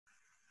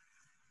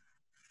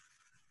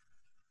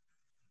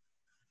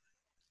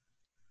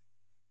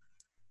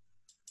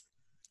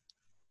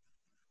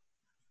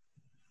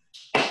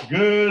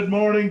Good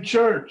morning,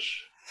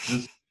 church.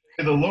 This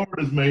day the Lord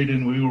has made,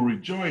 and we will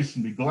rejoice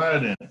and be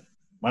glad in it.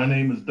 My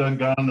name is Anne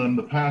Gahn, and I'm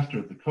the pastor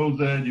at the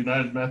Cozad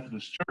United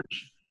Methodist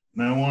Church,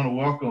 and I want to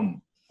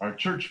welcome our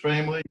church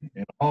family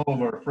and all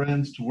of our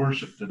friends to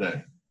worship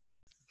today.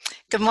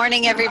 Good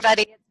morning,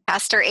 everybody.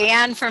 Pastor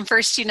Anne from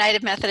First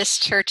United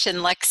Methodist Church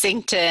in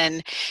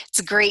Lexington.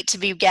 It's great to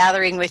be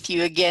gathering with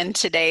you again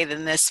today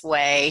in this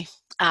way.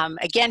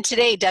 Again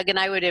today, Doug and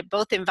I would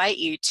both invite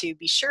you to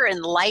be sure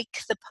and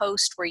like the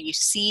post where you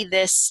see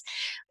this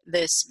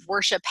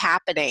worship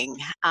happening.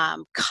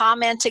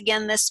 Comment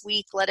again this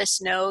week. Let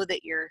us know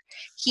that you're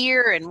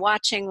here and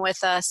watching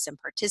with us and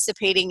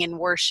participating in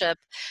worship.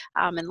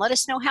 And let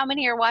us know how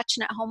many are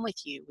watching at home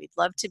with you. We'd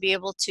love to be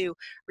able to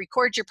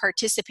record your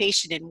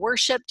participation in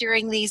worship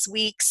during these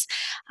weeks.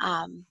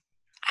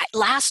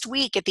 Last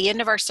week at the end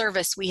of our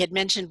service, we had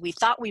mentioned we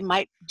thought we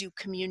might do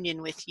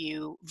communion with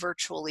you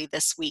virtually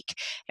this week.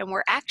 And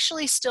we're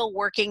actually still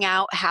working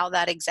out how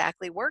that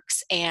exactly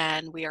works.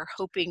 And we are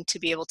hoping to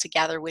be able to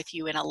gather with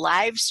you in a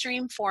live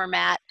stream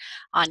format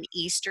on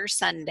Easter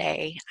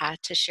Sunday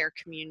to share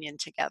communion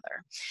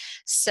together.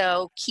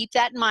 So keep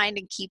that in mind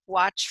and keep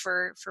watch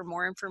for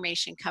more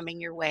information coming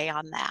your way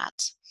on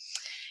that.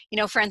 You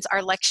know, friends,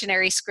 our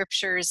lectionary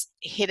scriptures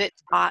hit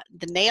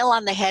the nail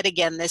on the head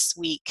again this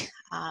week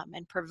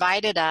and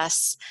provided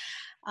us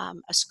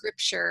a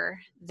scripture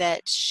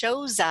that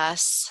shows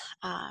us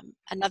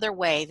another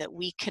way that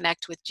we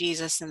connect with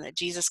Jesus and that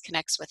Jesus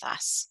connects with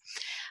us.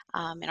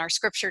 In our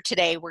scripture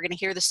today, we're going to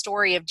hear the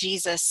story of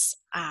Jesus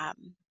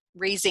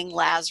raising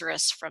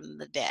Lazarus from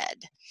the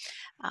dead.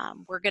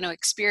 We're going to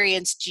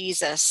experience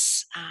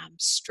Jesus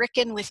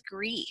stricken with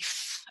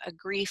grief, a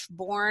grief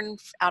born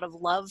out of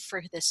love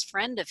for this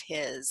friend of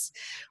his.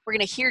 We're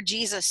going to hear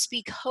Jesus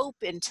speak hope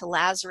into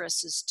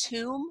Lazarus's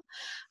tomb,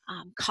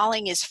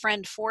 calling his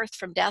friend forth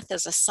from death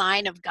as a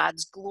sign of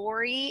God's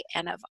glory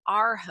and of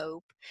our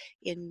hope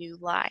in new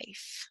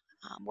life.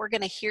 We're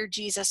going to hear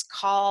Jesus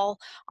call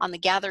on the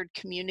gathered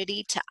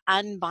community to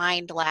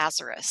unbind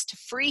Lazarus, to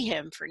free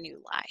him for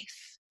new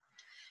life.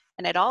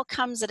 And it all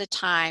comes at a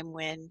time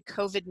when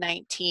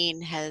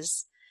COVID-19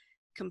 has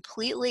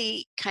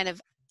completely kind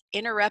of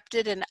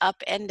interrupted and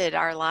upended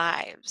our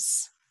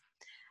lives.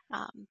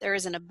 There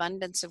is an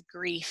abundance of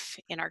grief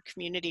in our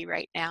community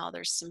right now.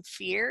 There's some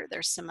fear,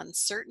 there's some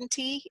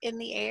uncertainty in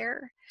the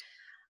air.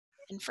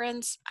 And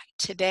friends,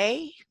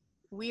 today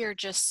we are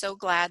just so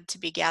glad to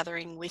be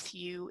gathering with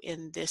you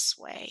in this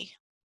way.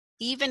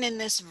 Even in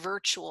this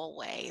virtual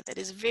way that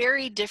is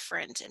very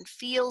different and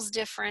feels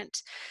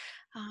different.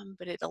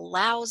 But it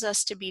allows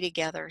us to be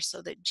together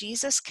so that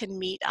Jesus can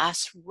meet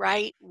us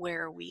right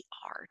where we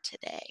are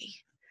today,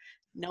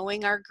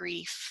 knowing our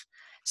grief,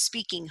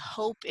 speaking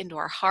hope into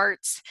our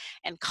hearts,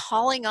 and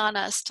calling on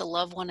us to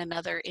love one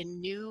another in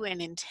new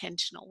and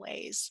intentional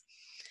ways.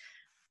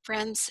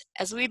 Friends,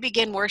 as we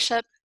begin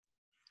worship,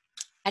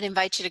 I'd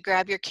invite you to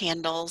grab your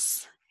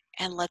candles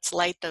and let's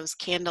light those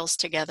candles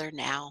together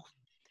now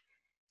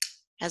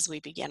as we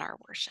begin our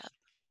worship.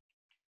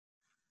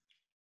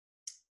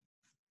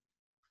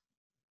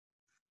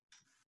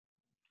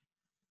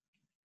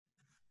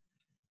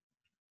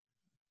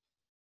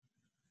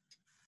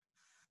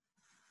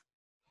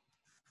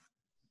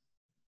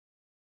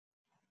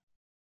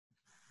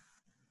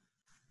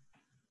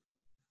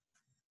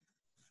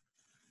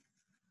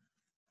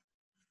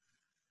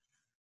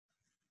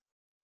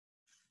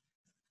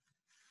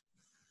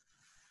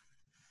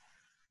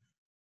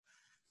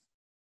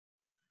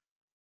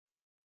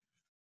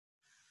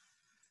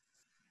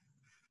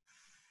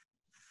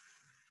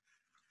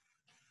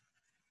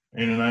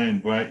 And I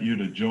invite you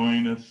to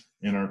join us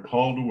in our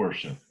call to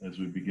worship as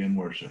we begin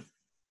worship.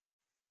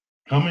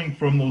 Coming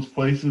from those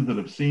places that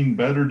have seen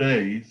better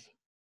days,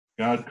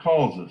 God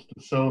calls us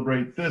to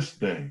celebrate this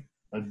day,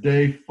 a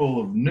day full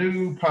of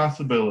new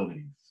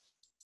possibilities.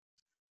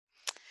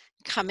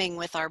 Coming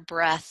with our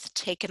breath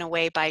taken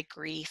away by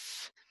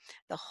grief,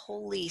 the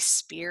Holy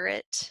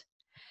Spirit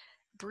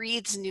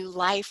breathes new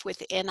life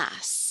within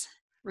us,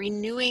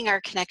 renewing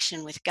our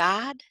connection with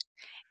God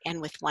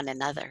and with one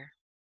another.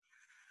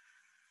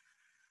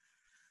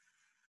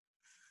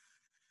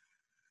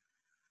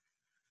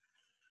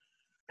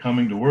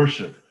 Coming to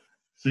worship,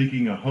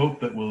 seeking a hope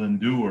that will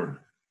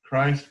endure,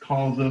 Christ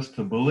calls us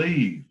to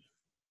believe,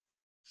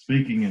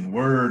 speaking in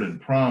word and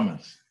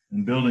promise,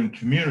 and building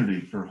community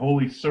for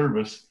holy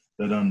service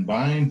that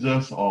unbinds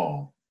us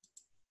all.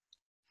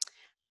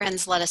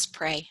 Friends, let us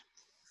pray.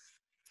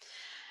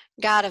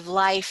 God of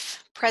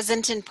life,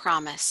 present and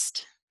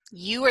promised,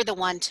 you are the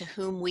one to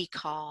whom we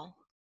call,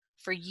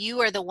 for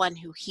you are the one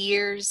who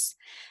hears,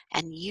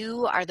 and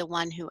you are the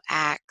one who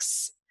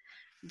acts,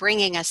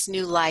 bringing us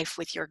new life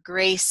with your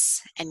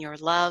grace and your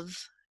love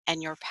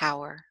and your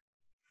power.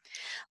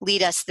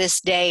 Lead us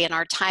this day in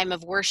our time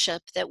of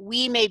worship that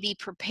we may be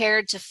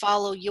prepared to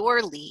follow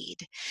your lead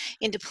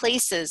into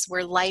places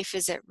where life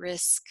is at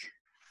risk,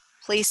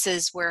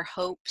 places where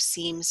hope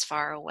seems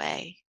far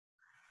away.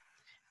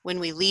 When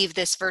we leave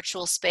this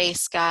virtual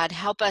space, God,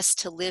 help us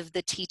to live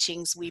the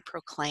teachings we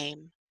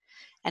proclaim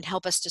and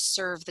help us to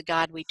serve the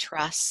God we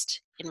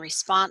trust in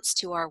response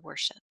to our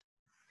worship.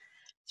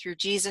 Through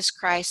Jesus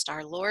Christ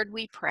our Lord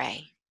we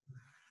pray.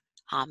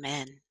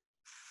 Amen.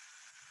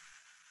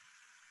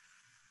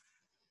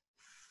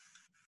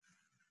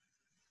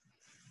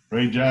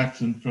 Ray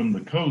Jackson from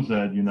the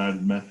Cozad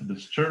United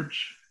Methodist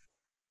Church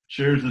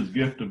shares his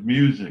gift of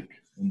music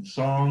and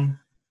song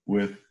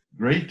with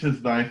Great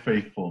is Thy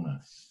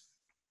Faithfulness.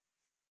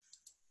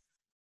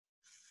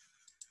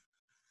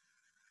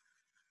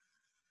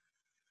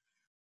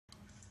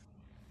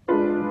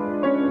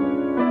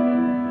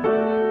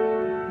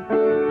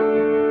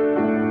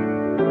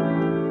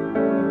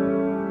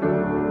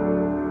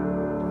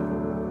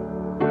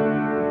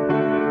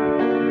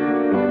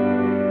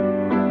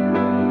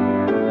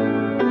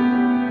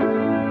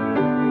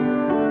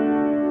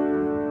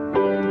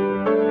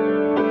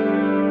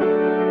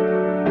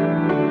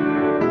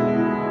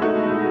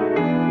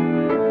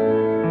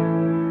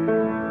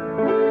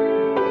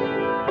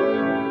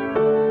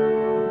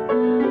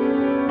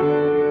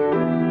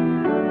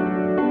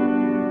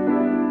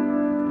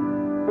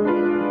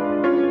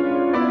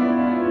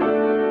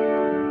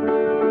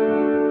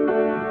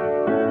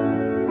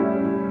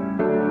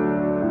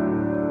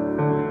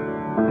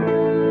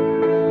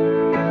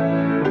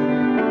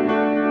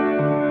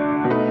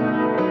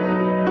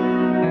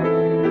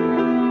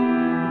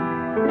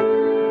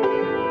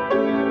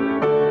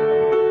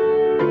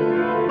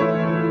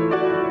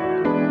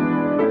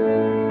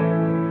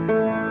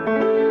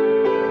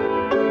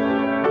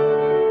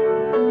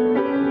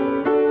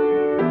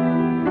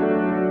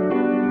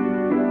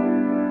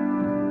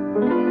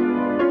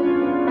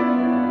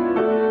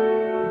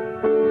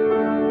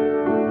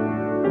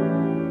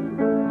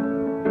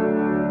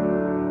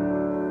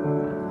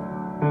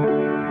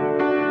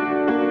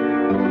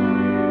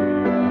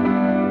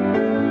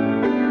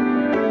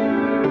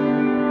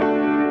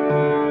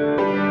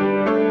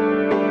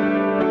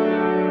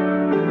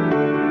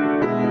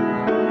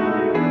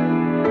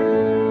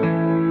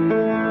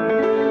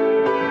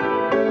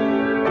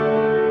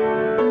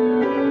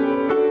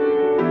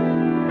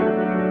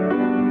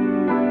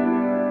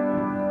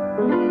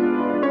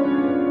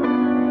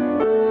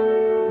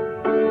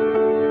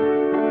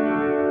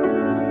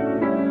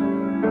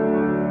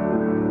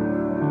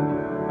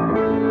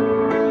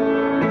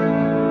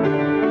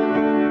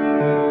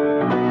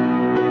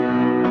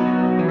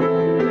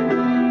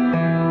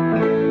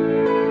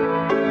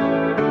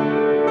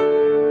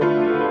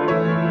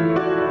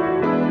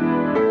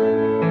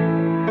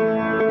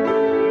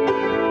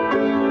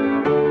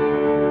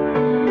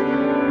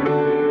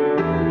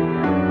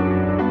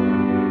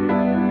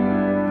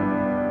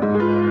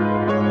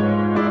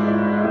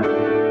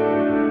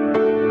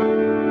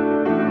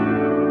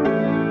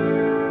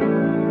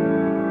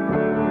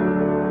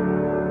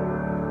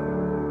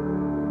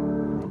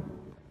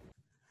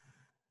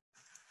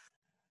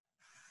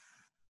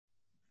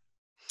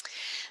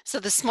 So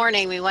this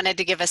morning we wanted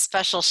to give a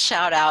special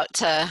shout out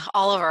to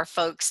all of our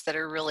folks that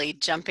are really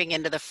jumping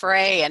into the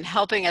fray and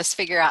helping us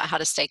figure out how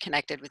to stay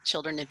connected with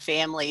children and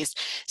families.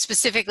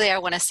 Specifically, I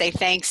want to say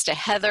thanks to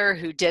Heather,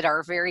 who did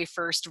our very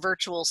first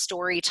virtual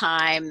story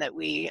time that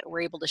we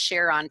were able to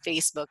share on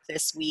Facebook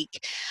this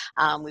week.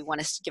 We want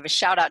to give a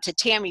shout out to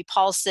Tammy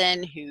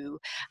Paulson, who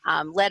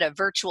led a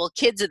virtual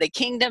Kids of the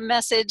Kingdom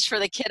message for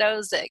the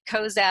kiddos at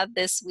Cozad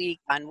this week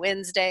on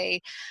Wednesday.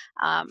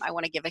 I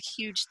want to give a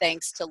huge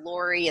thanks to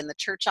Lori and the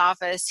church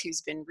office,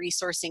 who's been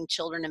resourcing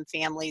children and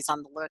families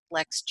on the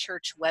Lex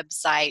Church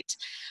website,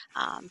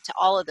 to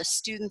all of the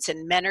students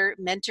and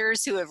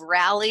mentors who have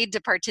rallied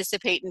to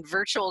participate in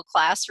virtual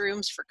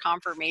classrooms for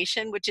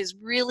confirmation, which is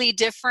really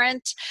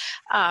different,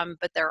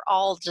 but they're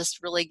all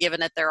just really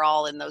giving it their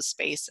all in those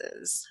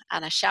spaces.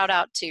 And a shout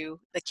out to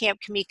the Camp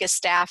Kamika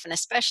staff, and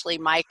especially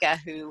Micah,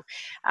 who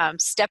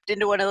stepped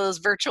into one of those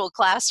virtual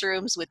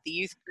classrooms with the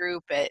youth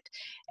group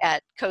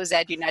at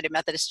Cozad United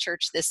Methodist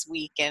Church this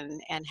week,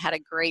 and had a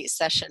great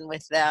session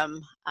with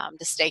them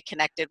to stay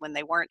connected when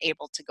they weren't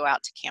able to go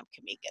out to Camp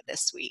Kamika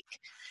this week.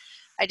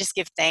 I just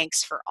give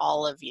thanks for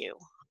all of you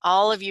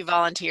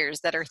volunteers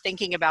that are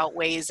thinking about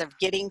ways of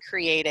getting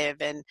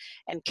creative and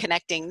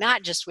connecting,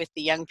 not just with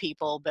the young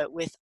people, but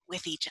with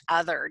each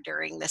other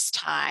during this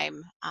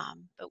time.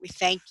 But we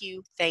thank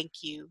you, thank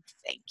you,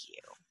 thank you.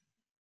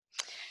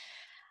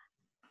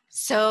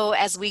 So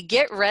as we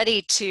get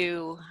ready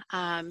to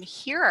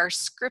hear our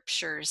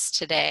scriptures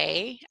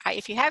today,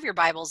 if you have your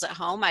Bibles at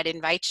home, I'd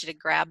invite you to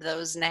grab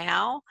those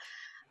now.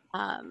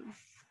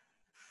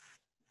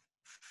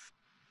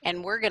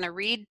 And we're going to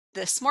read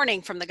this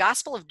morning from the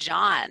Gospel of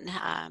John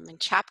in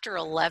chapter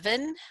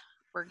 11.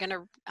 We're going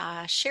to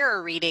share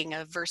a reading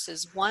of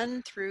verses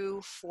 1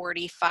 through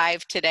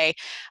 45 today.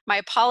 My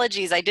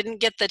apologies, I didn't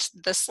get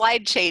the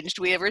slide changed.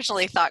 We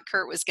originally thought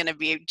Kurt was going to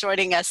be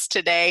joining us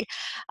today,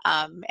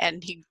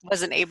 and he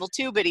wasn't able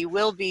to, but he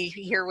will be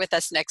here with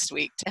us next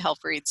week to help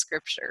read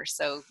scripture.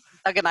 So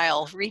Doug and I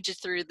will read you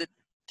through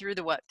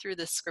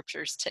the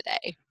scriptures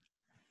today.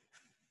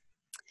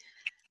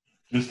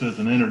 Just as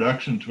an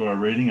introduction to our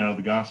reading out of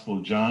the Gospel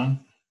of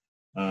John,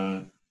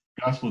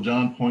 Gospel of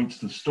John points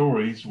to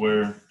stories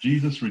where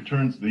Jesus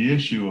returns to the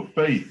issue of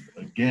faith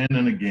again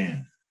and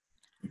again.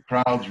 The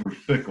crowds were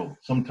fickle,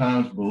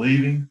 sometimes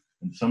believing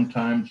and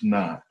sometimes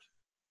not.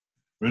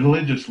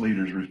 Religious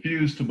leaders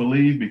refused to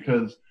believe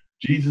because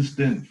Jesus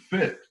didn't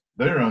fit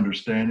their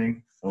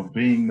understanding of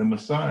being the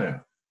Messiah.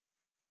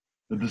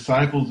 The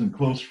disciples and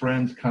close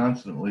friends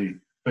constantly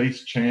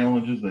faced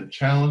challenges that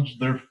challenged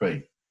their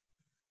faith,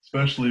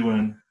 especially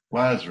when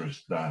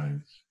Lazarus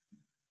dies.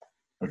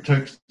 Our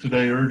text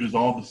today urges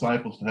all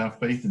disciples to have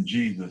faith in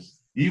Jesus,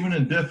 even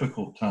in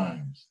difficult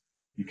times,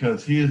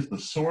 because he is the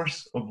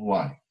source of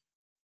life.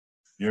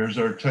 Here's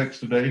our text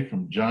today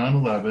from John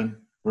 11,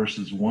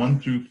 verses 1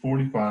 through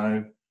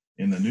 45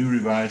 in the New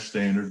Revised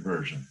Standard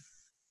Version.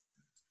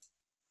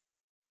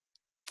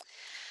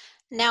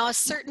 Now a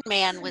certain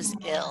man was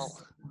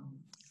ill,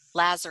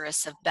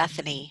 Lazarus of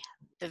Bethany,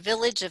 the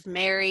village of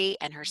Mary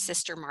and her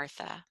sister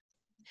Martha.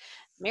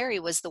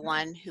 Mary was the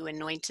one who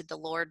anointed the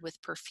Lord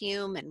with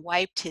perfume and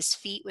wiped his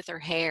feet with her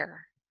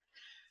hair.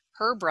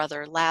 Her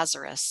brother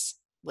Lazarus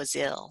was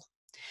ill.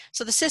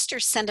 So the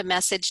sisters sent a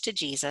message to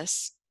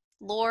Jesus,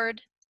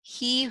 "Lord,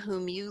 he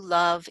whom you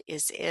love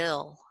is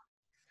ill."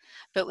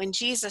 But when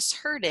Jesus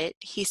heard it,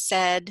 he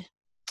said,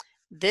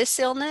 "This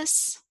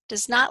illness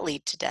does not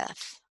lead to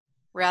death.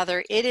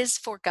 Rather, it is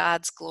for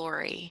God's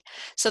glory,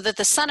 so that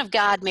the Son of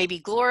God may be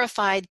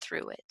glorified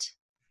through it."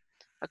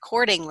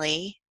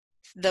 Accordingly,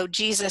 though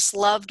Jesus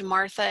loved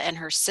Martha and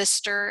her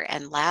sister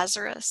and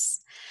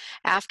Lazarus,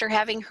 after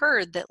having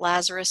heard that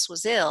Lazarus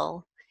was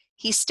ill,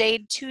 he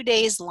stayed 2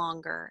 days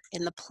longer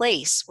in the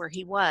place where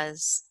he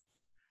was.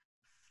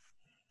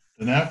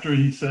 Then after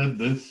he said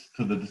this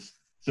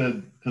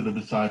said to the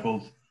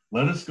disciples,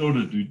 "Let us go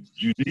to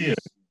Judea."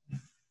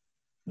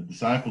 The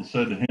disciples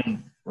said to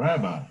him,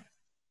 "Rabbi,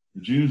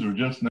 the Jews are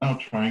just now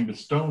trying to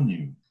stone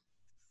you.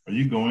 Are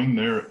you going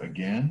there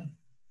again?"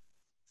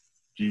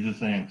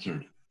 Jesus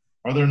answered,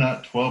 "Are there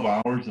not 12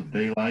 hours of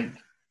daylight?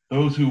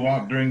 Those who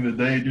walk during the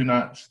day do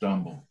not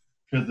stumble,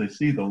 because they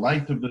see the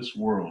light of this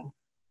world.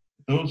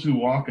 Those who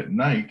walk at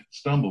night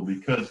stumble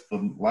because the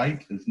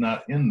light is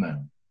not in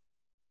them."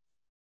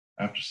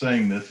 After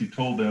saying this, he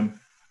told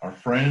them, "Our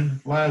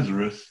friend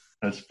Lazarus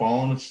has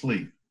fallen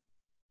asleep,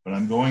 but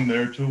I'm going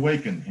there to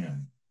awaken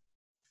him."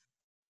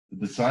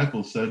 The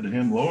disciples said to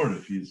him, "Lord,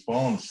 if he has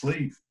fallen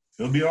asleep,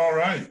 he'll be all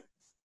right."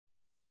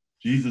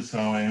 Jesus,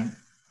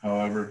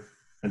 however,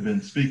 had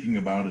been speaking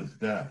about his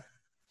death,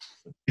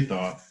 but they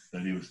thought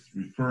that he was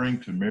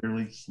referring to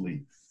merely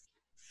sleep.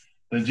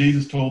 Then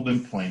Jesus told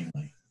them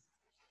plainly,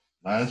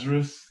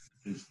 "Lazarus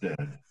is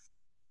dead.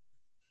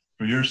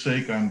 For your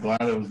sake, I'm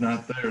glad I was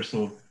not there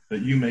so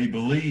that you may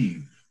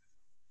believe.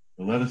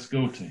 But let us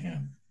go to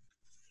him."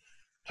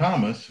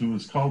 Thomas, who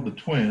was called the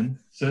twin,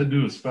 said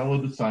to his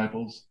fellow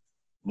disciples,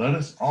 "Let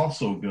us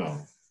also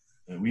go,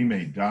 that we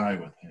may die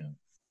with him."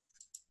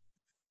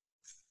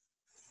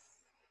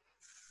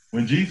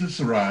 When Jesus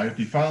arrived,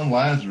 he found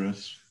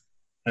Lazarus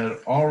had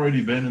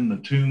already been in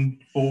the tomb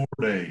 4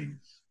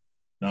 days.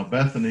 Now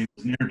Bethany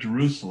was near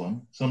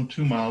Jerusalem, some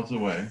 2 miles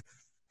away,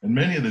 and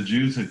many of the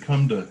Jews had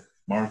come to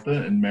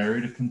Martha and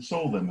Mary to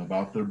console them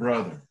about their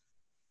brother.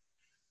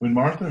 When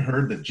Martha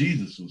heard that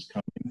Jesus was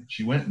coming,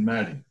 she went and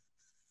met him,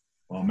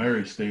 while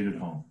Mary stayed at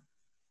home.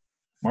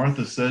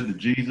 Martha said to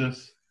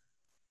Jesus,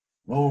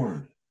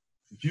 "Lord,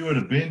 if you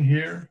had been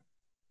here,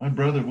 my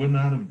brother would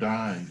not have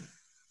died.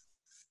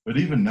 But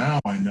even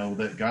now I know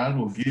that God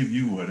will give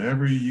you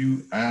whatever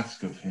you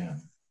ask of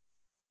him."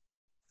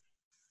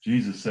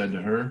 Jesus said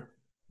to her,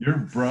 "Your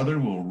brother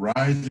will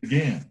rise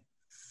again."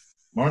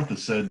 Martha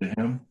said to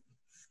him,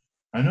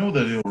 "I know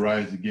that he'll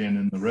rise again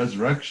in the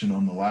resurrection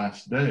on the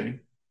last day."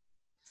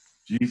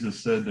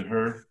 Jesus said to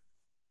her,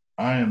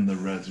 "I am the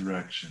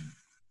resurrection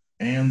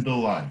and the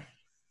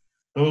life.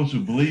 Those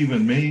who believe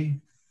in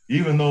me,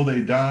 even though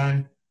they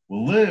die,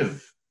 will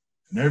live.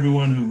 And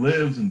everyone who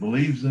lives and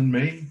believes in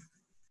me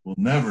will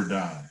never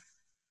die.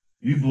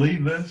 Do you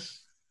believe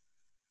this?"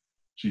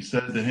 She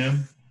said to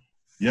him,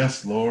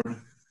 "Yes,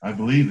 Lord, I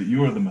believe that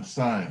you are the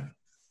Messiah,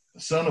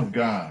 the Son of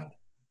God,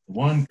 the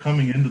one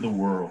coming into the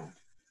world."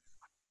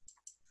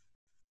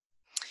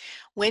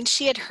 When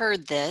she had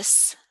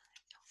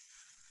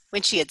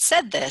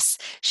said this,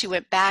 she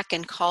went back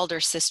and called her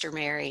sister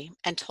Mary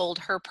and told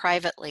her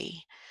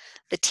privately,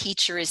 "The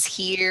teacher is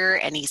here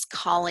and he's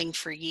calling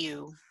for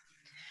you."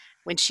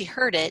 When she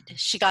heard it,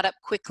 she got up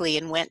quickly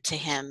and went to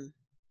him.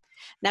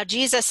 Now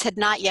Jesus had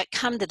not yet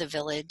come to the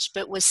village,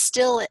 but was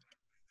still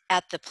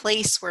at the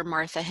place where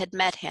Martha had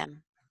met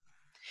him.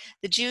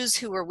 The Jews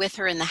who were with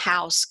her in the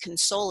house,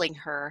 consoling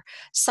her,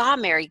 saw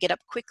Mary get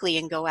up quickly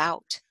and go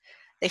out.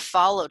 They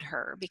followed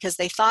her because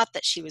they thought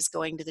that she was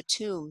going to the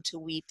tomb to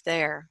weep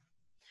there.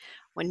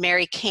 When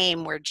Mary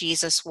came where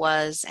Jesus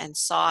was and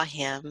saw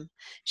him,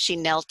 she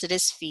knelt at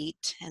his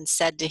feet and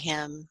said to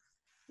him,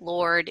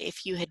 "Lord,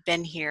 if you had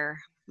been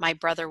here, my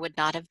brother would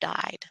not have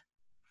died."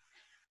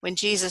 When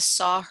Jesus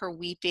saw her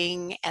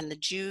weeping and the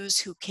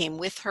Jews who came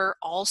with her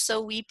also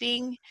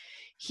weeping,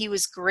 he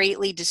was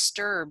greatly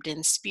disturbed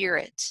in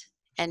spirit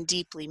and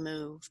deeply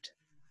moved.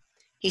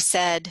 He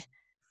said,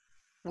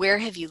 "Where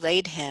have you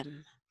laid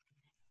him?"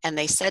 And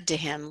they said to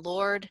him,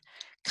 "Lord,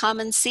 come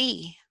and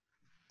see."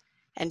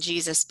 And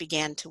Jesus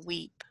began to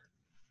weep.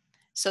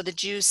 So the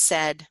Jews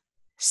said,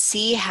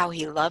 "See how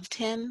he loved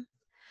him?"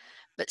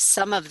 But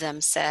some of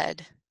them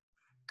said,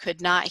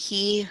 "Could not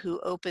he who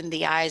opened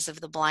the eyes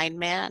of the blind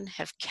man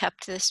have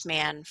kept this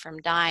man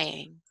from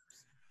dying?"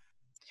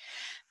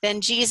 Then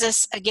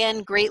Jesus,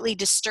 again greatly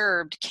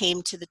disturbed,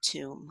 came to the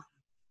tomb.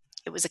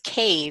 It was a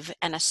cave,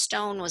 and a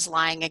stone was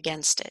lying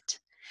against it.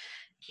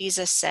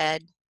 Jesus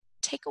said,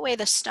 "Take away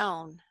the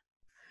stone."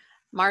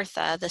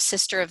 Martha, the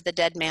sister of the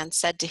dead man,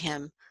 said to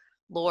him,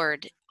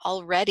 "Lord,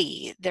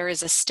 already there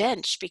is a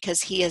stench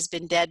because he has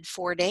been dead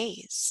 4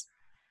 days."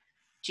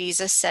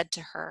 Jesus said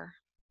to her,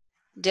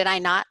 "Did I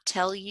not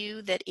tell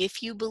you that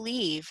if you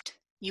believed,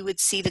 you would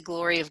see the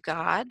glory of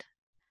God?"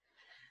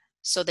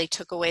 So they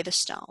took away the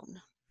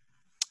stone.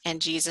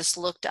 And Jesus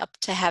looked up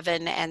to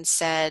heaven and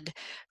said,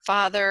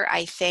 "Father,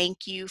 I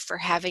thank you for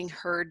having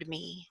heard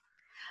me.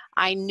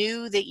 I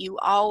knew that you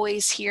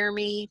always hear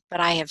me, but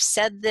I have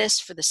said this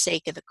for the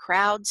sake of the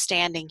crowd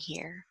standing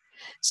here,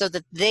 so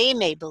that they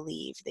may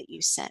believe that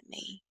you sent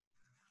me."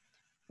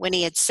 When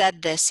he had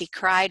said this, he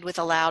cried with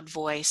a loud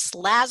voice,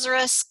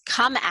 "Lazarus,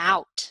 come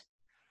out!"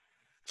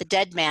 The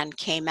dead man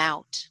came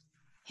out,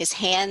 his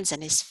hands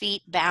and his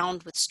feet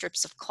bound with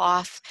strips of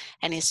cloth,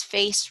 and his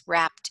face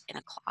wrapped in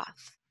a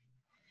cloth.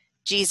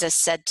 Jesus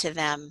said to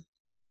them,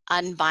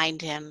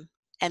 "Unbind him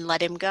and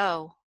let him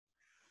go."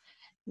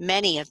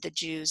 Many of the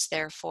Jews,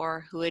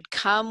 therefore, who had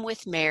come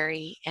with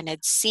Mary and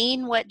had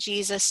seen what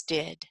Jesus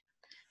did,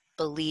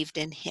 believed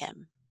in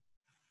him.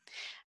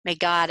 May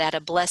God add a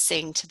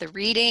blessing to the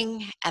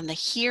reading and the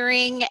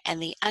hearing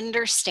and the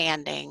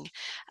understanding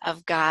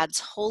of God's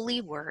holy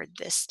word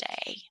this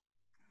day.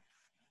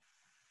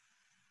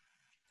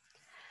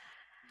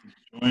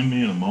 Join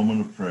me in a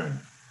moment of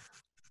prayer.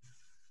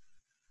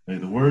 May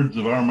the words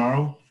of our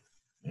mouth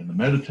and the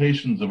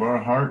meditations of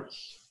our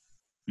hearts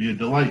be a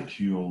delight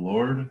to you, O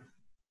Lord,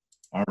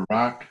 our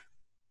rock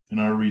and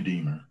our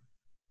Redeemer.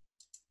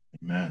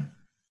 Amen.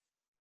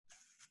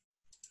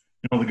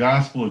 You know, the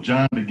Gospel of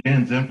John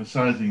begins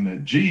emphasizing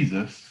that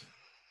Jesus,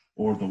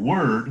 or the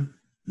Word,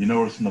 you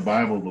notice in the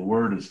Bible the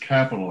word is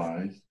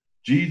capitalized,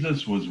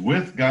 Jesus was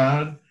with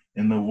God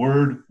and the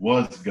Word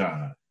was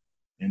God,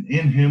 and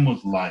in him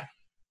was life.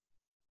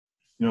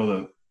 You know,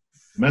 the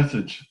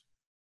Message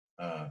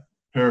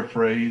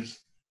paraphrase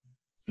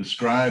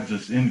describes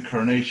this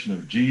incarnation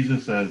of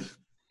Jesus as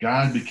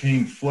God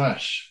became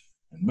flesh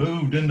and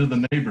moved into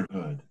the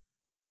neighborhood.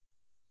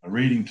 Our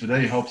reading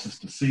today helps us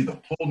to see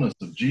the fullness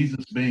of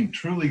Jesus being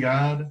truly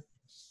God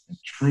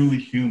and truly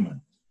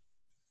human.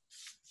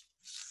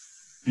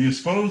 Do you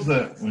suppose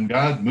that when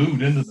God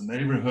moved into the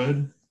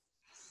neighborhood,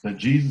 that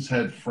Jesus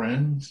had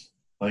friends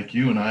like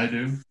you and I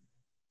do?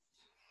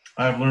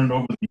 I've learned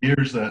over the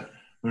years that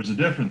there's a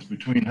difference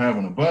between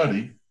having a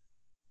buddy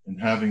and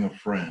having a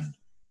friend.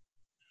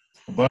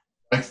 A buddy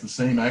likes the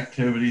same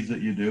activities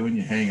that you do and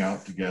you hang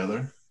out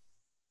together.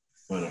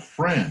 But a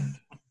friend,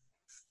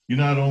 you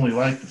not only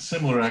like the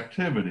similar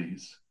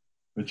activities,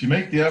 but you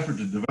make the effort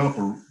to develop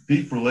a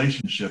deep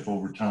relationship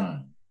over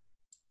time.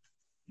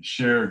 You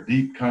share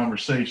deep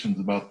conversations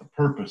about the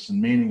purpose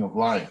and meaning of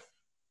life.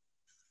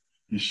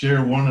 You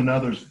share one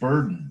another's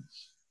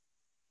burdens.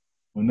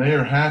 When they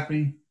are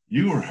happy,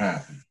 you are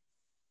happy.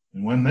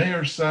 And when they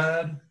are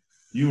sad,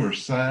 you are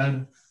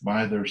sad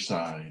by their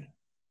side.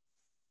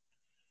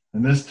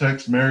 In this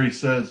text, Mary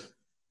says,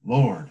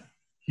 "Lord,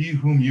 he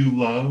whom you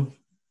love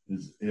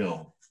is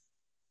ill."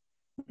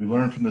 We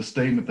learn from the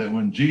statement that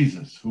when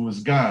Jesus, who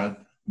was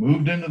God,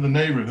 moved into the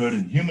neighborhood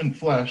in human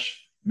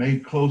flesh,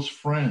 made close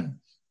friends.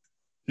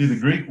 See, the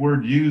Greek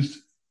word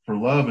used for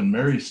love in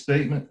Mary's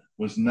statement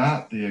was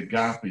not the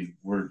agape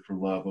word for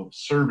love of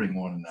serving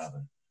one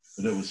another,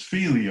 but it was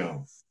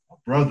phileo, a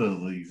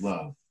brotherly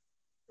love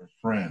or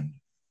friend.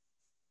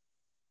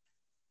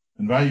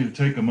 I invite you to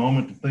take a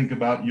moment to think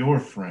about your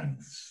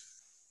friends.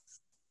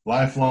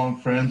 Lifelong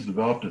friends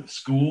developed at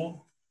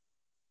school,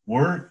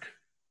 work,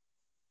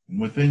 and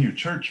within your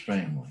church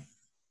family.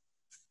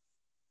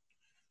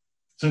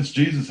 Since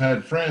Jesus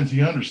had friends,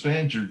 he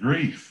understands your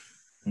grief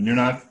when you're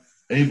not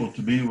able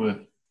to be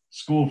with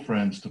school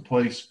friends to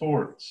play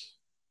sports.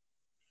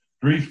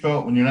 Grief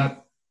felt when you're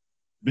not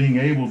being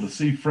able to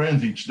see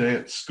friends each day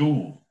at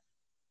school.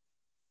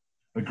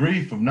 A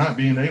grief of not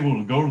being able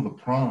to go to the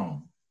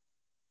prom.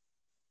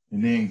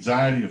 And the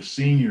anxiety of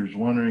seniors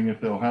wondering if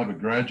they'll have a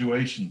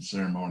graduation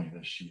ceremony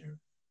this year.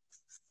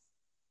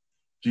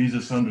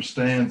 Jesus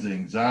understands the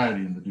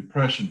anxiety and the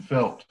depression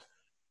felt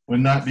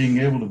when not being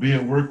able to be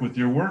at work with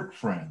your work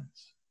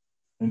friends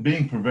and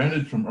being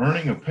prevented from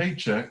earning a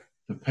paycheck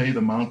to pay the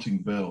mounting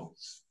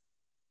bills.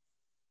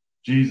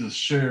 Jesus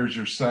shares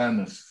your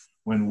sadness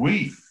when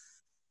we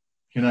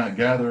cannot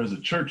gather as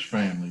a church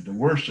family to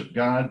worship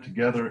God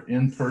together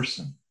in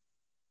person.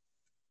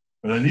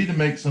 But I need to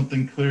make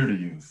something clear to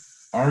you.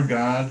 Our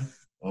God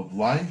of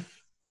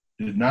life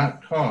did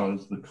not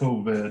cause the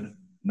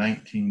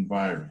COVID-19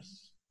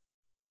 virus.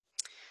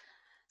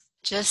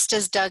 Just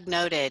as Doug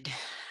noted,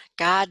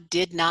 God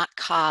did not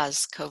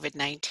cause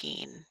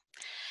COVID-19,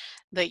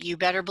 but you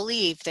better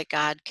believe that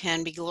God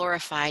can be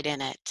glorified in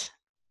it.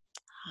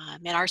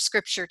 In our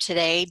scripture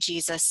today,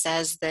 Jesus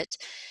says that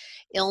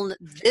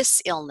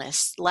this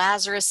illness,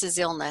 Lazarus's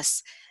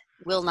illness,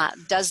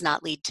 does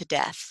not lead to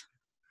death,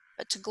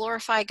 but to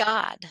glorify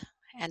God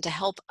and to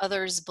help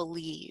others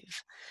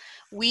believe.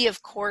 We,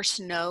 of course,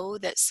 know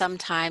that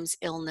sometimes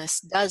illness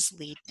does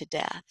lead to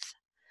death.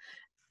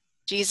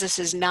 Jesus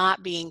is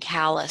not being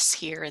callous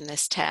here in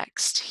this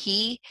text.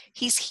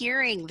 He's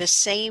hearing the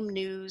same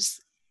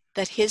news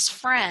that his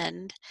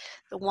friend,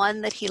 the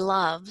one that he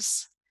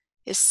loves,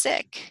 is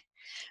sick.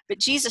 But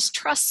Jesus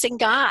trusts in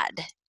God,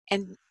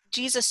 and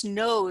Jesus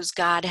knows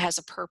God has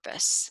a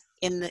purpose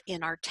in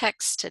our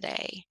text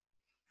today.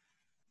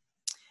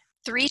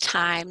 3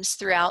 times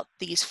throughout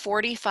these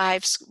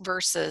 45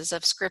 verses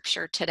of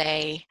scripture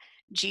today,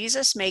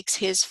 Jesus makes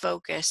his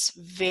focus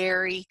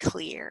very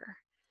clear.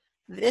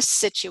 This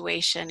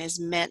situation is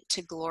meant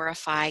to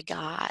glorify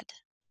God.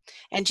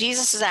 And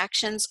Jesus'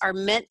 actions are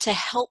meant to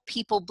help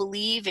people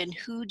believe in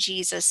who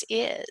Jesus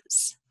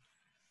is.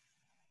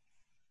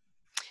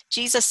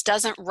 Jesus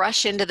doesn't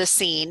rush into the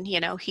scene.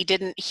 He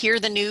didn't hear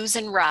the news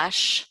and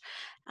rush.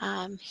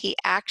 He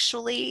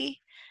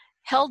actually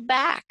held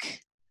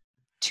back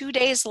 2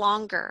 days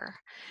longer.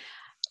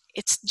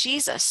 It's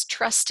Jesus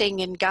trusting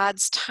in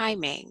God's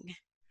timing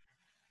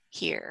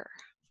here.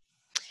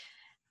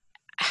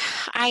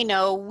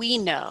 We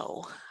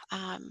know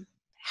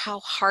how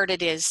hard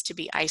it is to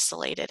be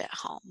isolated at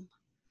home.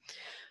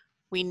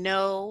 We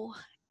know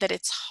that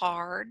it's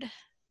hard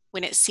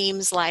when it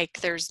seems like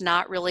there's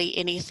not really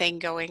anything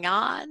going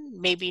on,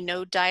 maybe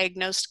no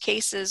diagnosed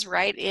cases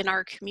right in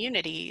our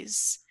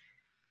communities,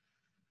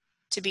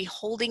 to be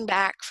holding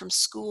back from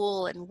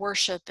school and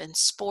worship and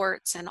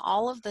sports and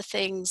all of the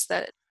things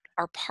that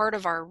are part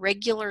of our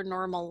regular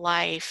normal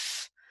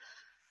life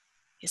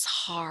is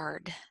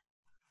hard.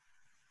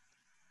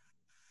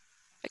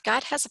 But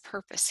God has a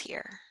purpose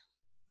here.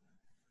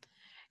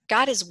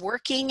 God is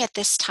working at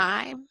this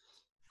time.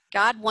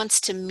 God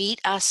wants to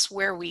meet us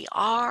where we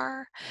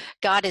are.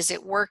 God is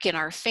at work in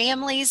our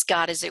families.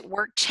 God is at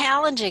work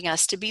challenging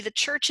us to be the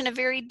church in a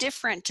very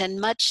different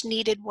and much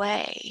needed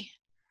way.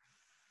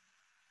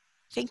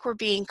 I think we're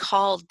being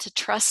called to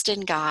trust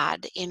in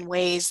God in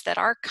ways that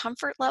our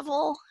comfort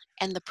level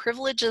and the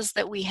privileges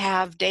that we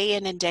have day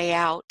in and day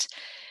out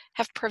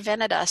have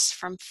prevented us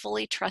from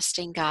fully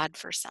trusting God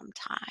for some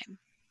time.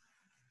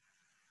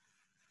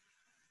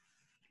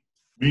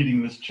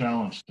 Meeting this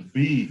challenge to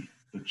be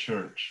the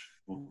church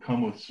will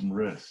come with some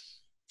risks.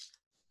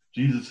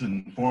 Jesus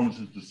informs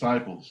his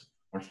disciples,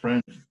 our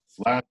friend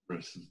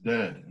Lazarus is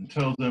dead, and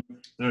tells them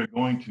they're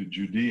going to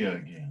Judea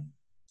again.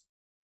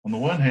 On the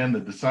one hand, the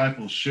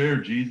disciples share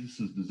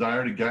Jesus'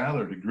 desire to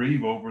gather to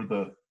grieve over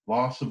the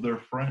loss of their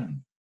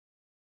friend.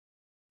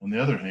 On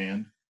the other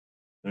hand,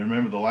 they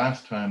remember the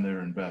last time they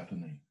were in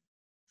Bethany.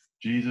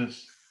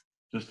 Jesus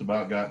just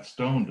about got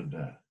stoned to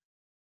death.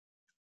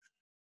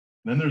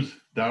 Then there's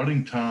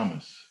doubting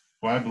Thomas,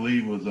 who I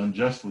believe was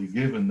unjustly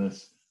given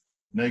this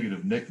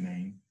negative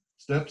nickname,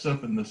 steps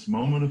up in this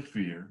moment of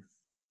fear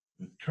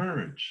with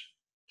courage,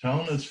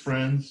 telling his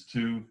friends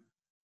to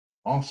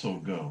also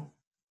go,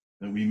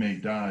 that we may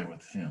die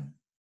with him.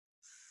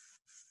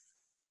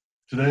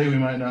 Today, we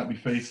might not be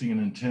facing an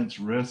intense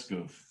risk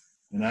of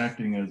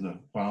enacting as a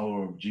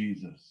follower of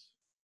Jesus,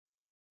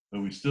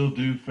 but we still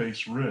do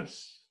face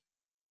risks.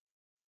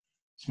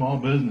 Small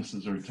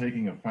businesses are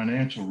taking a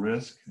financial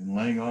risk and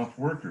laying off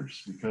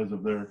workers because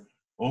of their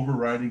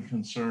overriding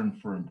concern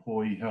for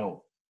employee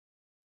health.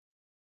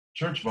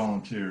 Church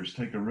volunteers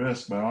take a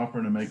risk by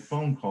offering to make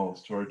phone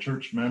calls to our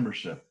church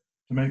membership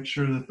to make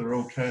sure that they're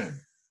okay.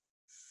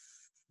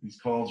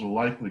 These calls will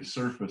likely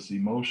surface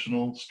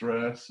emotional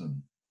stress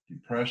and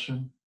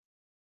depression,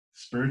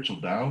 spiritual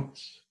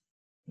doubts,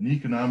 and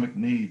economic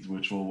needs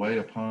which will weigh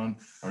upon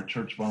our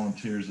church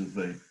volunteers as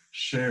they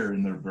share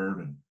in their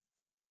burden.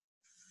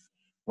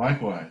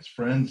 Likewise,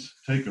 friends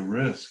take a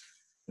risk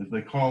as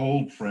they call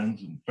old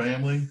friends and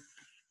family,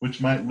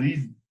 which might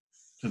lead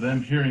to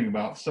them hearing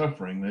about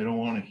suffering they don't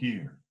want to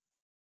hear.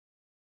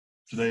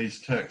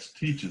 Today's text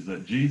teaches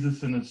that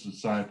Jesus and his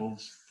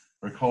disciples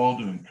are called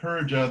to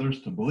encourage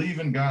others to believe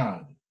in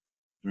God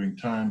during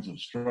times of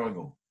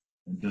struggle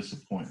and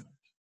disappointment.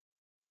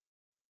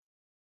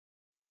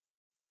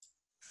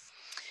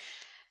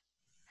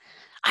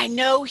 I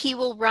know he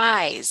will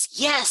rise.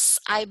 Yes,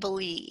 I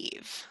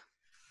believe.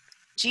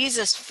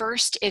 Jesus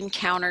first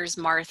encounters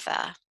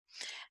Martha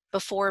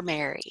before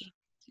Mary.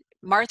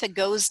 Martha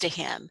goes to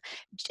him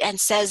and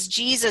says,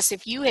 Jesus,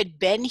 if you had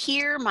been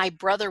here, my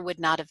brother would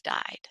not have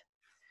died.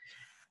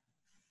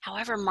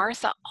 However,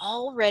 Martha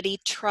already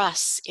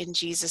trusts in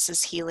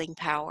Jesus' healing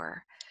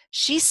power.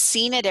 She's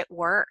seen it at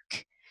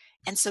work.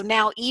 And so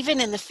now, even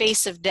in the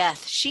face of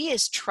death, she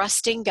is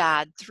trusting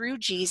God through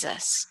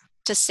Jesus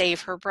to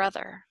save her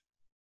brother.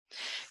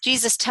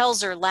 Jesus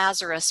tells her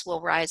Lazarus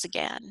will rise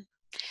again.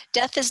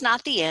 Death is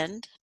not the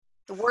end.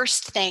 The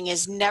worst thing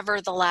is never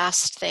the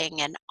last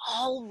thing. And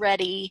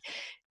already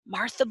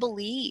Martha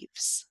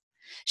believes.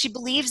 She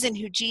believes in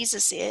who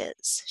Jesus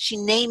is. She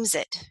names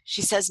it.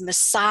 She says,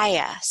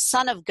 Messiah,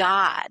 Son of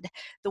God,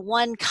 the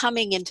one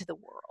coming into the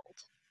world.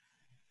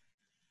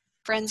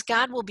 Friends,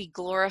 God will be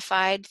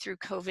glorified through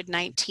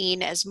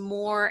COVID-19 as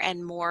more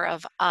and more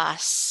of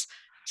us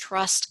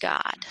trust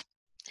God,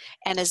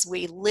 and as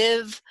we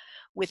live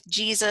with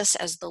Jesus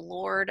as the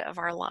Lord of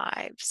our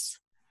lives.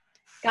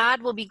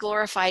 God will be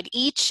glorified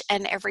each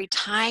and every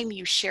time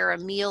you share a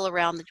meal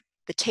around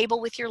the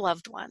table with your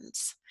loved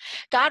ones.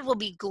 God will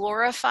be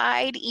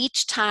glorified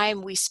each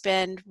time we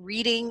spend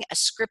reading a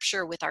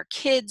scripture with our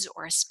kids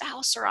or a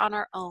spouse or on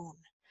our own.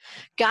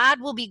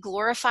 God will be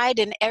glorified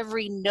in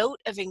every note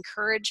of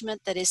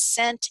encouragement that is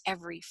sent,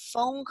 every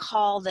phone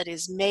call that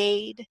is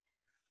made.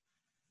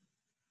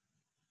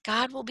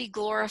 God will be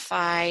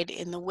glorified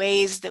in the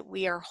ways that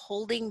we are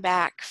holding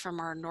back from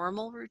our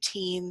normal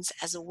routines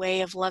as a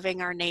way of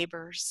loving our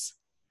neighbors,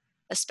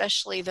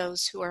 especially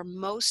those who are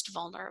most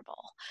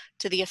vulnerable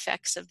to the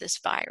effects of this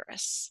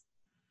virus.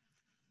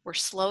 We're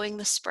slowing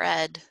the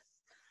spread.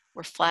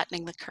 We're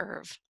flattening the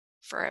curve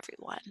for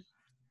everyone.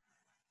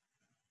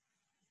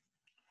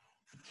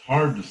 It's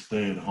hard to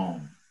stay at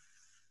home.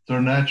 It's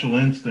our natural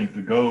instinct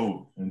to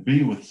go and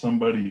be with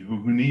somebody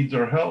who needs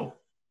our help.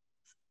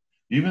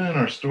 Even in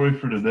our story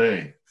for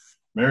today,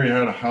 Mary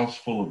had a house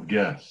full of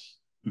guests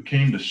who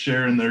came to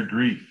share in their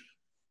grief,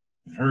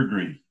 in her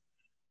grief.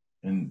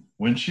 And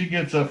when she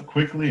gets up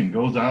quickly and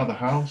goes out of the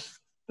house,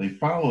 they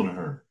followed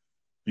her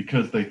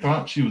because they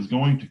thought she was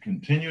going to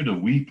continue to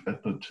weep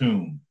at the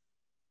tomb.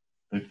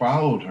 They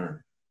followed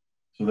her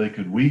so they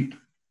could weep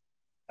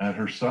at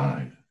her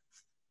side.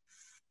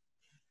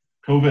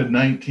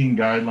 COVID-19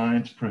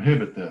 guidelines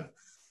prohibit the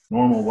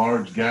normal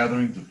large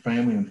gatherings of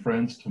family and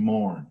friends to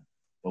mourn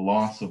the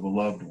loss of a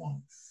loved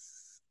one.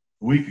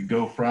 A week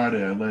ago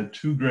Friday, I led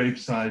 2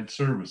 graveside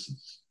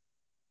services.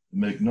 The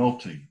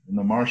McNulty and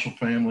the Marshall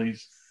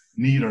families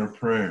need our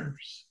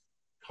prayers,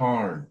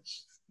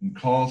 cards, and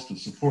calls to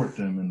support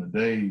them in the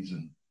days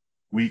and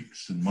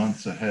weeks and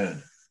months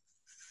ahead.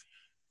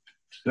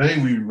 Today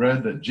we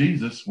read that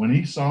Jesus, when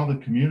he saw the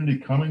community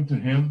coming to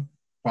him,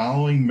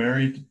 following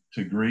Mary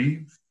to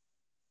grieve,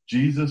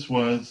 Jesus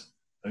was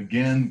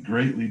again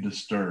greatly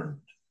disturbed.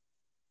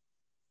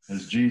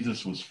 As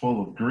Jesus was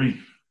full of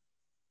grief,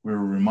 we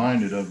were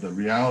reminded of the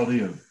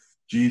reality of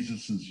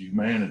Jesus'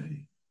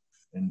 humanity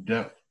and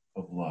depth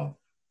of love.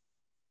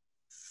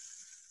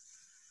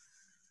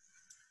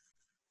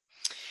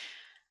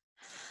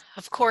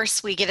 Of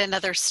course, we get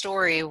another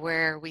story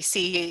where we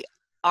see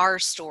our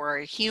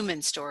story,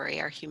 human story,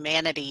 our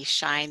humanity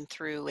shine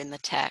through in the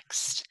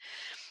text.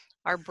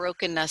 Our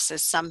brokenness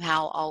is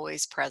somehow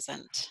always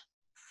present.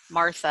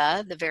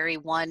 Martha, the very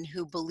one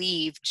who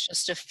believed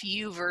just a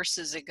few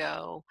verses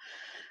ago,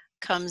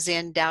 comes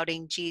in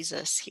doubting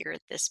Jesus here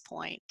at this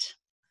point.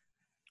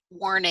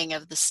 Warning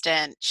of the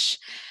stench.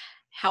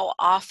 How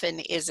often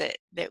is it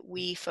that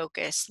we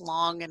focus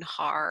long and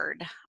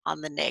hard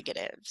on the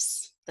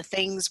negatives, the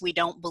things we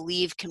don't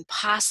believe can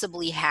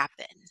possibly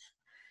happen,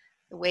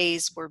 the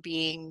ways we're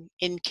being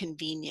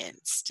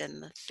inconvenienced,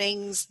 and the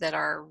things that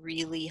are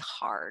really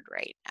hard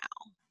right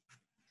now?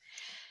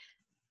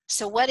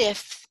 So what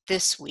if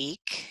this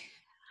week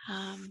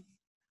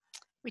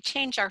we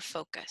change our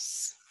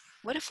focus?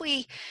 What if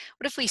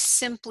we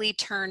simply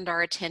turned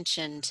our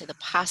attention to the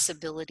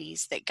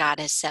possibilities that God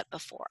has set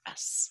before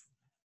us?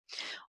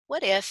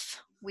 What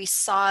if we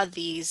saw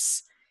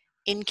these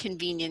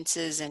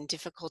inconveniences and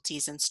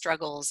difficulties and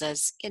struggles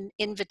as an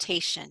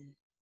invitation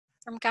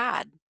from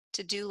God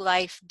to do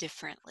life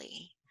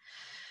differently?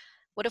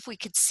 What if we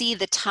could see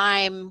the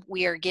time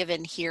we are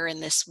given here in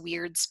this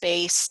weird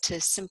space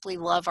to simply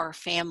love our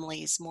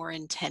families more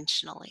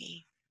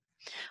intentionally?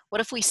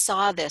 What if we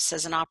saw this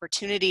as an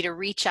opportunity to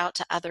reach out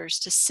to others,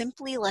 to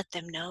simply let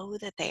them know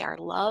that they are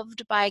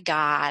loved by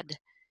God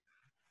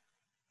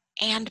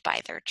and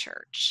by their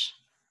church?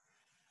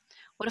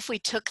 What if we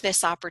took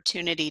this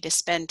opportunity to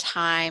spend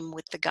time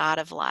with the God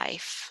of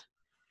life,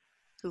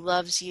 who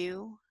loves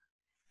you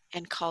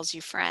and calls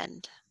you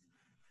friend?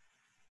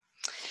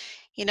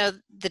 You know,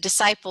 the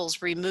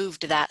disciples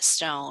removed that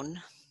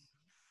stone,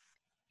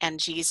 and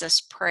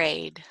Jesus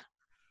prayed.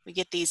 We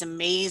get these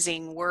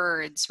amazing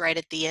words right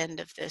at the end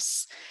of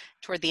this,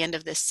 toward the end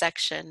of this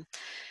section,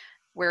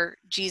 where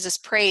Jesus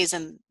prays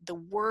and the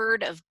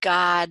word of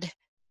God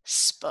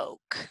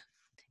spoke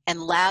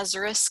and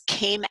Lazarus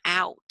came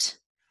out.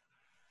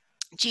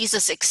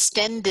 Jesus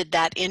extended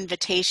that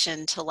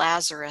invitation to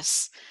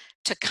Lazarus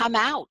to come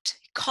out.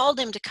 He called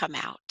him to come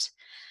out.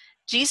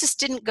 Jesus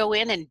didn't go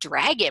in and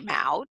drag him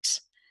out.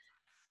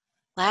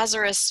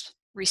 Lazarus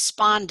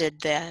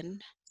responded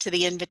then to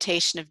the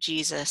invitation of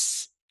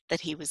Jesus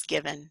that he was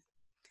given,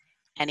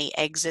 and he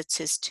exits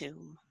his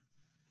tomb.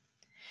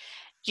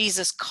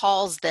 Jesus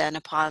calls then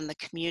upon the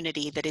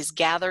community that is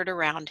gathered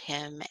around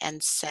him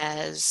and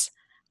says,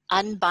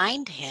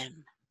 unbind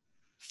him,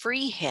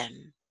 free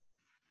him.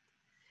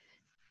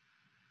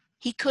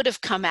 He could have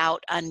come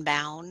out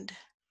unbound,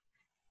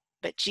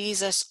 but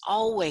Jesus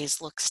always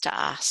looks to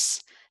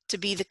us to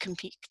be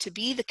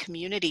the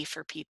community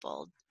for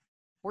people,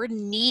 We're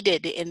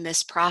needed in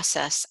this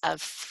process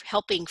of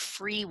helping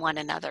free one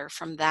another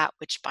from that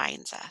which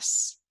binds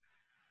us.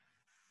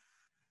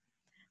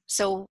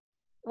 So,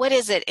 what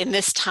is it in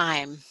this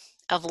time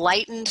of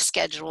lightened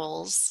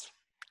schedules,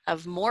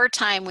 of more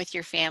time with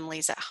your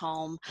families at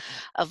home,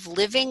 of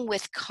living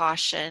with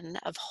caution,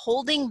 of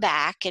holding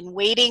back and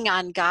waiting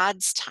on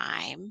God's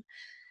time,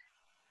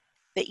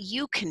 that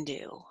you can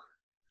do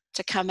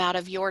to come out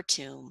of your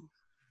tomb?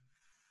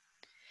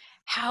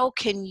 How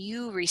can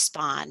you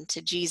respond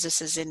to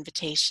Jesus'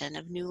 invitation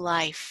of new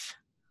life?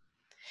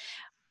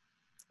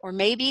 Or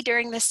maybe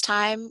during this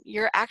time,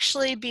 you're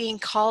actually being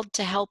called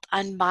to help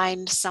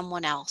unbind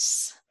someone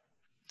else,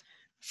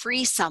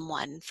 free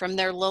someone from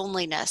their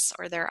loneliness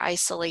or their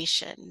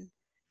isolation,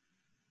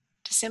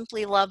 to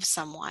simply love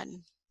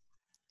someone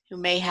who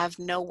may have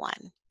no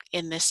one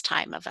in this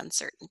time of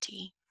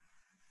uncertainty.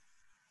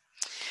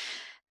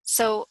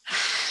 So,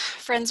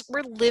 friends,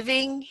 we're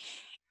living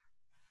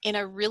in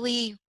a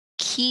really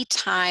key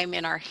time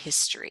in our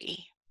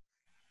history.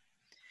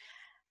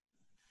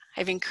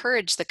 I've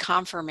encouraged the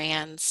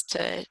confirmands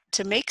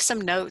to make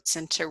some notes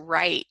and to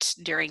write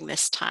during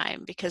this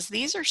time, because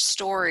these are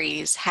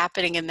stories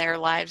happening in their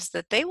lives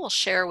that they will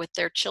share with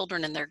their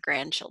children and their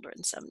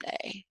grandchildren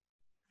someday.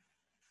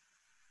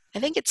 I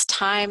think it's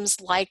times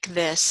like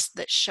this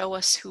that show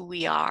us who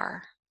we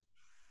are.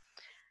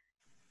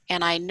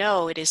 And I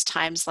know it is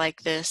times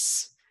like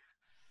this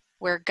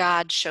where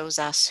God shows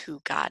us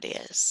who God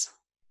is.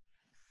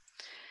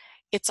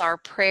 It's our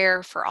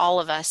prayer for all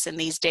of us in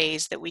these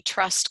days that we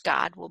trust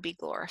God will be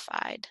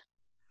glorified,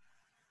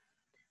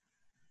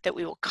 that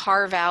we will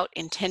carve out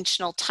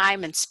intentional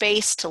time and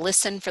space to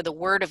listen for the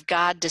word of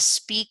God to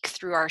speak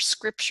through our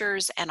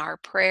scriptures and our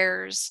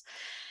prayers,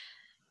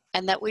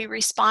 and that we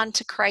respond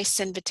to Christ's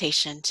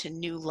invitation to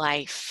new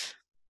life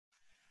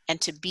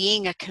and to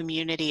being a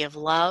community of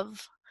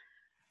love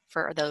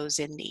for those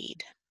in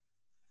need.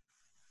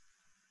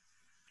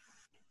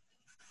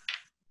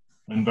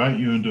 I invite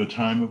you into a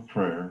time of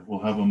prayer.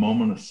 We'll have a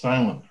moment of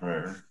silent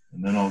prayer,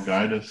 and then I'll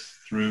guide us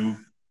through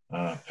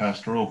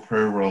pastoral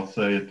prayer, where I'll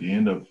say at the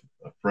end of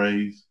a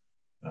phrase,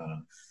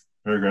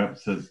 paragraph, it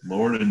says,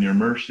 Lord, in your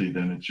mercy,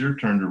 then it's your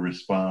turn to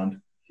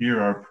respond.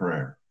 Hear our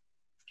prayer.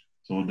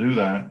 So we'll do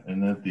that,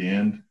 and at the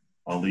end,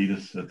 I'll lead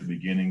us at the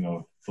beginning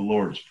of the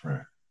Lord's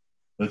Prayer.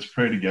 Let's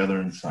pray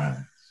together in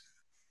silence.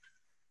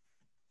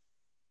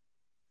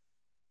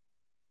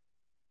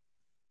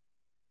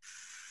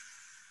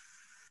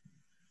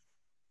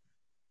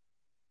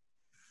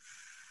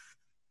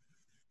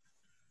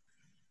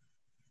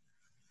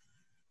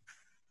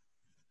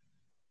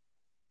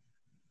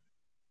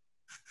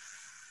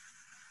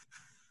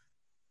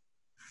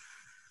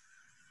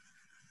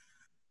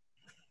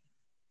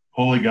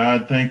 Holy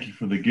God, thank you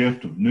for the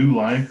gift of new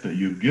life that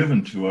you've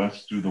given to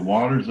us through the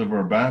waters of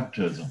our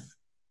baptism.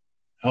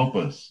 Help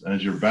us,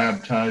 as your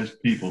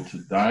baptized people, to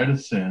die to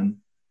sin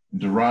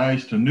and to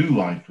rise to new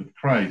life with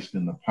Christ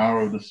in the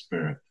power of the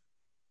Spirit.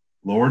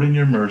 Lord, in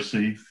your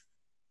mercy,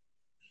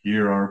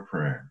 hear our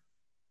prayer.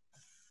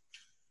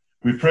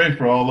 We pray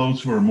for all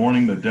those who are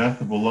mourning the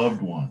death of a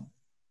loved one.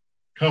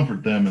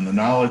 Comfort them in the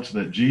knowledge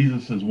that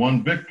Jesus has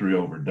won victory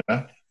over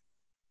death.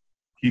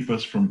 Keep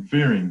us from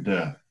fearing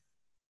death.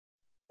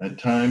 At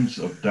times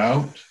of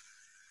doubt,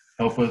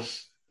 help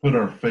us put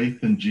our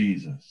faith in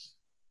Jesus.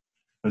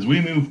 As we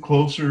move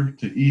closer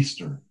to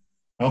Easter,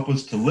 help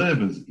us to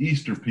live as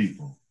Easter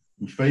people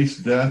who face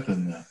death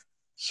in the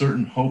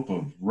certain hope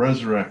of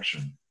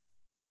resurrection.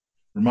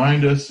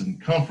 Remind us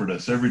and comfort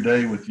us every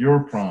day with your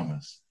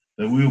promise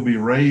that we will be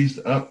raised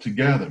up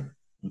together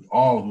with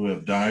all who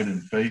have died in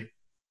faith,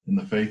 in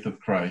the faith of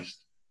Christ.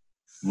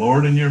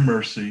 Lord, in your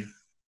mercy,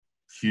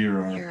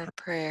 hear our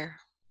prayer.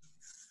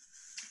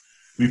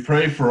 We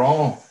pray for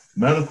all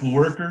medical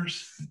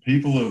workers and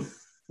people who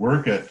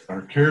work at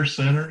our care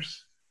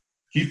centers.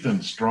 Keep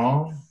them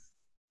strong,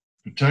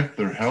 protect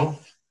their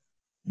health,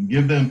 and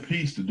give them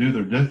peace to do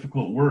their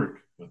difficult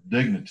work with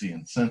dignity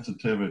and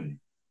sensitivity.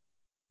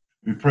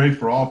 We pray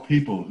for all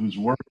people whose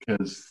work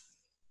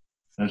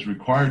has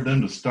required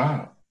them to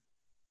stop.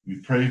 We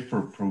pray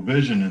for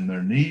provision in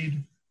their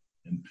need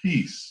and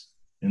peace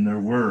in their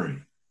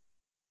worry.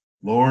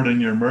 Lord,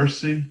 in your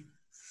mercy,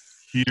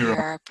 hear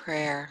our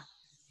prayer.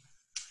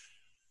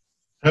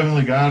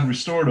 Heavenly God,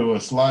 restore to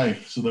us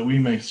life so that we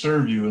may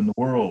serve you in the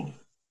world.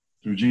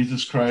 Through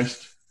Jesus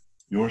Christ,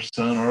 your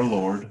Son, our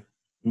Lord,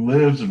 who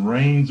lives and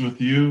reigns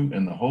with you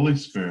in the Holy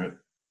Spirit,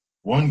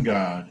 one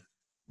God,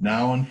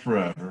 now and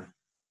forever.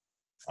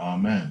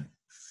 Amen.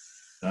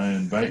 I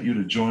invite you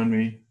to join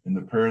me in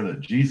the prayer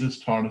that Jesus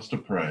taught us to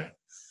pray.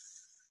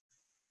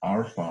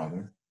 Our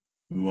Father,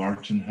 who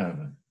art in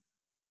heaven,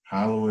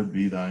 hallowed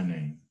be thy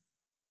name.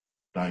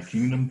 Thy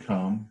kingdom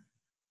come,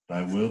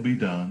 thy will be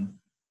done,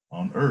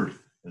 on earth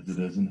as it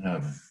is in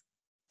heaven.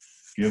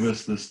 Give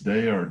us this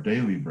day our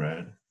daily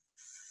bread,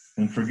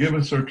 and forgive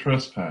us our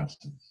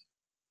trespasses,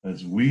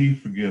 as we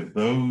forgive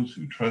those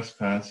who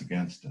trespass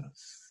against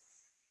us.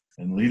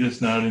 And lead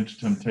us not into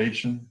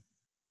temptation,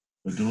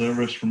 but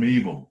deliver us from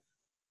evil.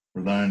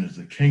 For thine is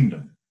the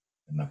kingdom,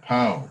 and the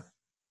power,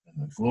 and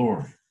and the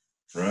glory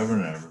forever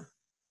and ever.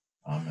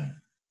 Amen.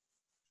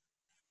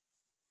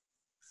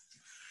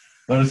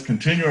 Let us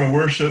continue our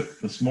worship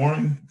this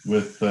morning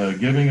with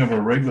giving of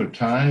our regular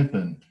tithe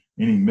and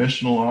any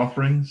missional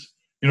offerings.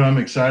 You know, I'm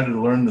excited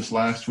to learn this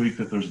last week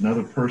that there's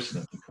another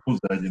person at the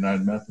Cozad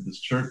United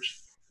Methodist Church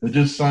that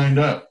just signed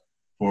up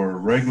for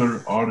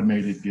regular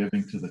automated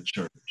giving to the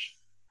church.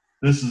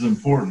 This is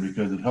important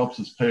because it helps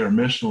us pay our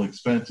missional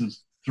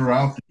expenses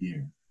throughout the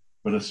year,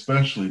 but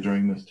especially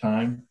during this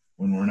time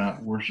when we're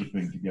not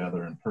worshiping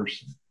together in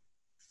person.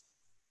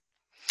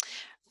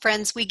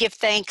 Friends, we give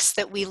thanks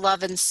that we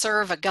love and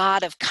serve a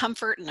God of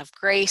comfort and of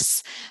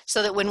grace,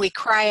 so that when we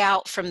cry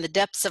out from the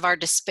depths of our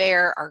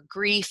despair, our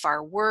grief,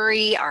 our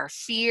worry, our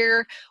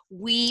fear,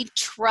 we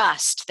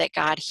trust that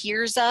God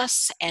hears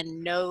us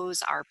and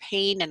knows our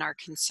pain and our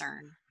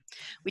concern.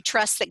 We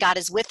trust that God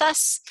is with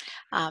us,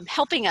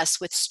 helping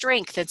us with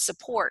strength and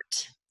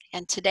support.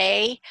 And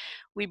today,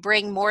 we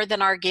bring more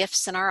than our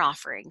gifts and our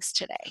offerings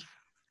today.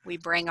 We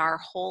bring our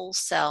whole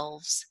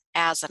selves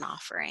as an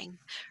offering,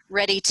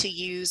 ready to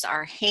use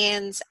our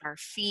hands, our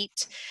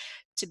feet,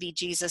 to be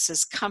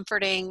Jesus's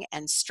comforting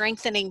and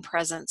strengthening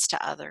presence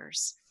to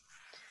others.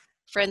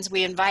 Friends,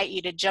 we invite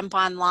you to jump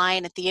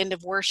online at the end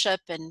of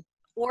worship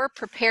or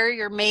prepare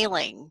your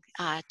mailing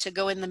to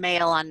go in the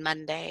mail on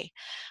Monday.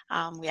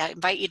 We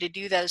invite you to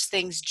do those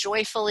things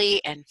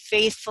joyfully and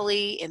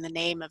faithfully in the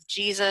name of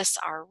Jesus,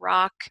 our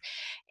rock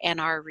and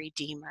our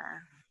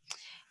Redeemer.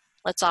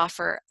 Let's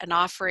offer an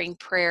offering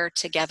prayer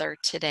together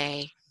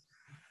today.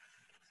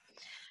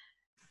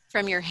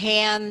 From your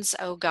hands,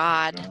 O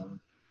God,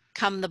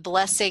 come the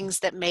blessings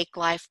that make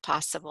life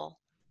possible,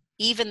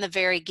 even the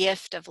very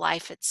gift of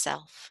life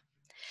itself.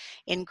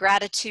 In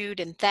gratitude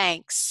and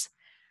thanks,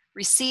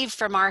 receive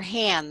from our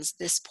hands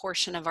this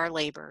portion of our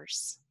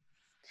labors.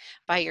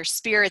 By your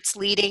Spirit's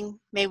leading,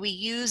 may we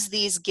use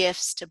these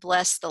gifts to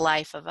bless the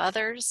life of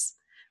others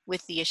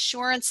with the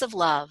assurance of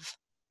love,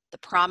 the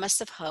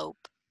promise of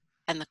hope,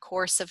 and the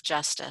course of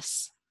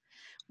justice.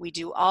 We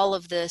do all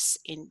of this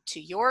into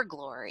your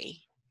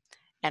glory.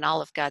 And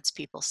all of God's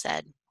people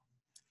said,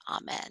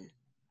 Amen.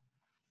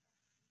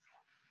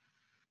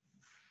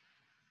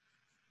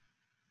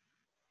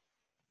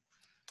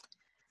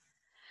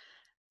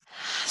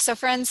 So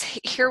friends,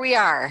 here we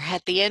are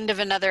at the end of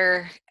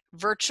another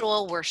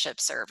virtual worship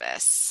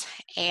service.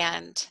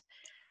 And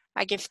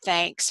I give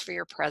thanks for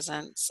your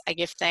presence. I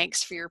give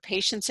thanks for your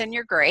patience and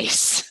your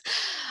grace.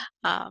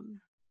 And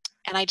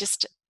I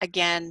just,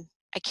 again,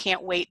 I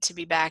can't wait to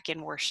be back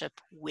in worship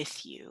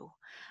with you.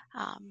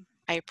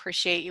 I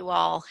appreciate you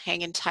all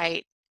hanging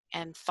tight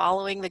and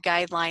following the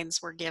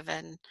guidelines we're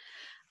given.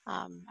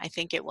 I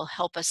think it will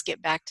help us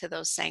get back to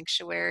those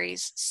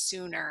sanctuaries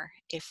sooner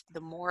if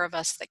the more of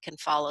us that can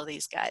follow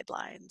these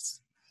guidelines.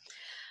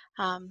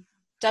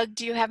 Doug,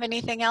 do you have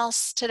anything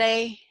else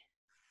today?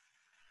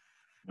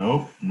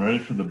 Nope, I'm ready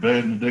for the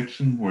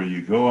benediction where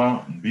you go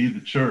out and be the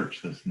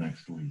church this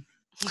next week.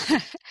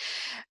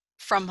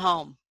 From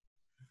home.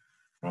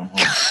 From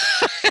home.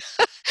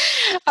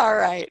 All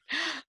right.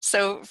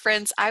 So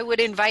friends, I would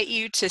invite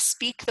you to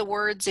speak the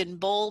words in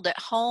bold at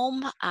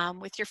home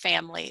with your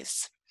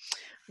families.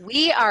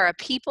 We are a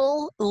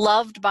people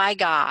loved by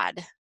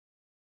God.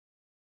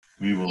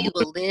 We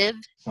will live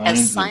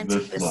as signs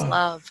of this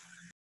love.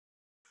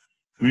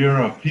 We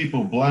are a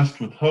people blessed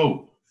with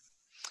hope.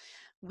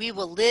 We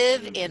will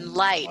live in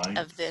light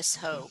of this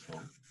hope.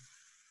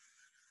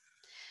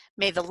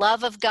 May the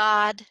love of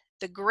God,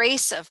 the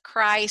grace of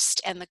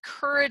Christ, and the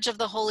courage of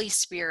the Holy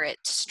Spirit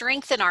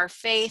strengthen our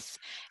faith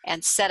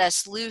and set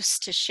us loose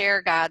to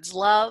share God's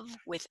love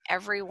with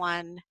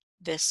everyone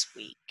this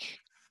week.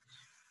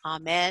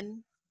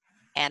 Amen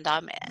and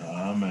amen.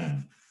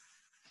 Amen.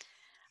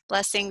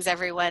 Blessings,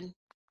 everyone.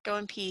 Go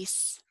in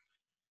peace.